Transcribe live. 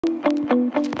Hey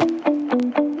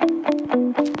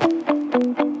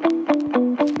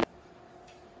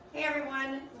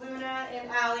everyone, Luna and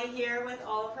Allie here with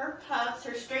all of her pups,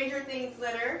 her Stranger Things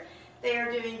litter. They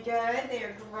are doing good, they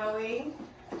are growing.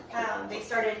 They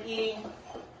started eating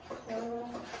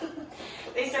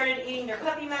their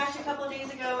puppy mash a couple of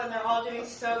days ago, and they're all doing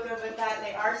so good with that.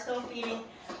 They are still feeding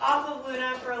off of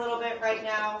Luna for a little bit right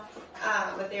now,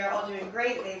 but they are all doing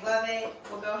great. They love it.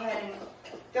 We'll go ahead and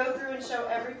go through and show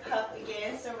every pup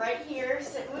again. So right here,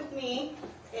 sitting with me,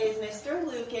 is Mr.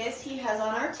 Lucas. He has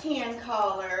on our tan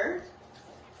collar.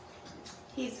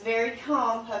 He's very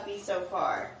calm puppy so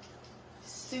far.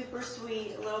 Super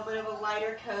sweet, a little bit of a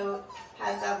lighter coat,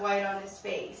 has that white on his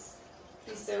face.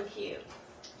 He's so cute.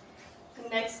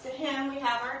 Next to him we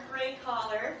have our gray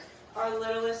collar, our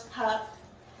littlest pup,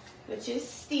 which is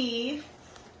Steve.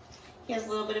 He has a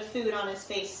little bit of food on his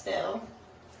face still.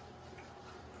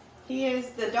 He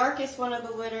is the darkest one of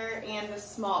the litter and the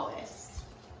smallest.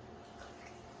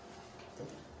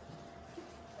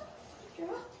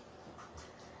 Alright,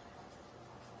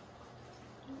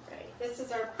 this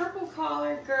is our purple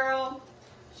collar girl.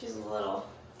 She's a little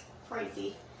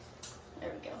crazy.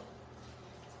 There we go.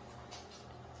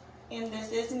 And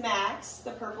this is Max,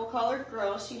 the purple collared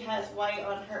girl. She has white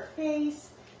on her face,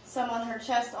 some on her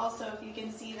chest also, if you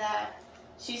can see that.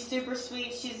 She's super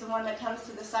sweet. She's the one that comes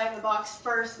to the side of the box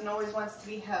first and always wants to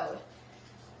be held.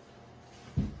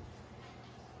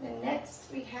 And next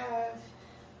we have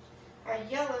our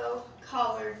yellow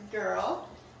collared girl.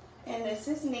 And this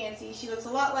is Nancy. She looks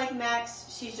a lot like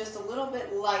Max. She's just a little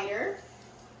bit lighter.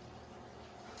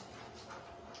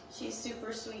 She's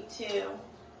super sweet too.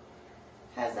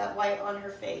 Has that white on her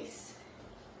face.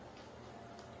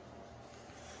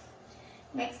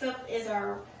 Next up is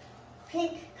our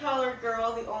pink collared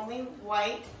girl, the only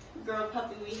white girl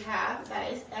puppy we have.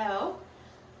 That is Elle.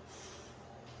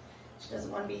 She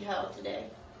doesn't want to be held today.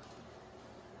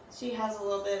 She has a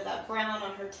little bit of that brown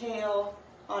on her tail,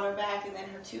 on her back, and then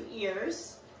her two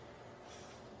ears.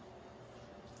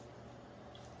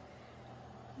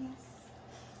 Yes.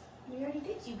 We already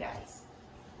did, you guys.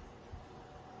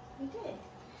 We did.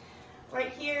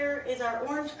 Right here is our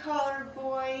orange collared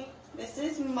boy. This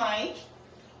is Mike.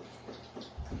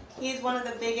 He's one of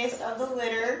the biggest of the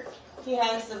litter. He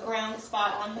has the brown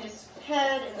spot on his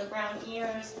head and the brown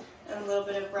ears and a little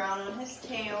bit of brown on his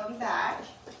tail and back.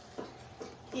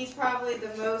 He's probably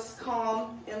the most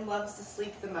calm and loves to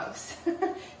sleep the most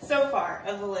so far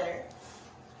of the litter.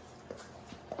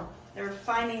 They're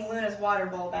finding Luna's water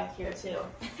bowl back here too.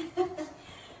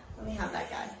 Let me have that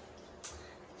guy.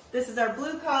 This is our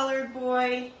blue collared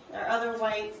boy, our other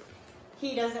white.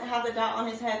 He doesn't have the dot on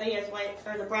his head, but he has white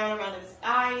or the brown around his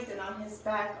eyes and on his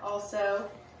back also.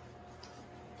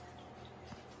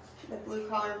 The blue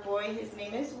collared boy, his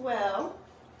name is Will.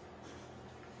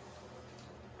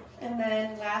 And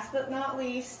then last but not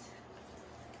least,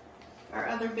 our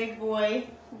other big boy,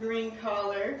 green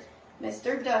collar,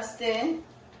 Mr. Dustin.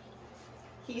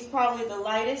 He's probably the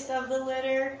lightest of the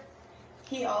litter.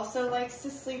 He also likes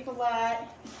to sleep a lot.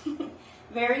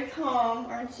 Very calm,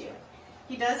 aren't you?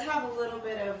 He does have a little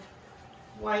bit of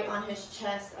white on his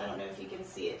chest. I don't know if you can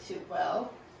see it too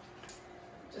well.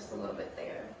 Just a little bit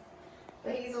there.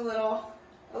 But he's a little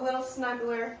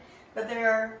snuggler. But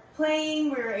they're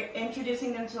playing. We're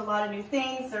introducing them to a lot of new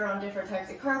things. They're on different types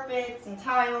of carpets and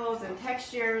tiles and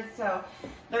textures. So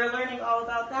they're learning all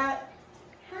about that.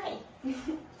 Hi.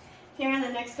 Here in the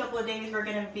next couple of days, we're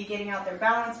going to be getting out their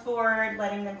balance board,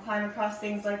 letting them climb across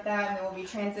things like that, and then we'll be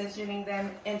transitioning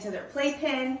them into their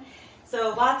playpen.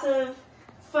 So lots of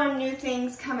fun new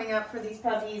things coming up for these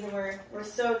puppies, and we're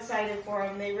so excited for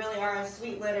them. They really are a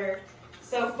sweet litter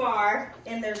so far,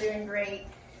 and they're doing great.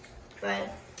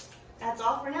 But that's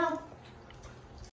all for now.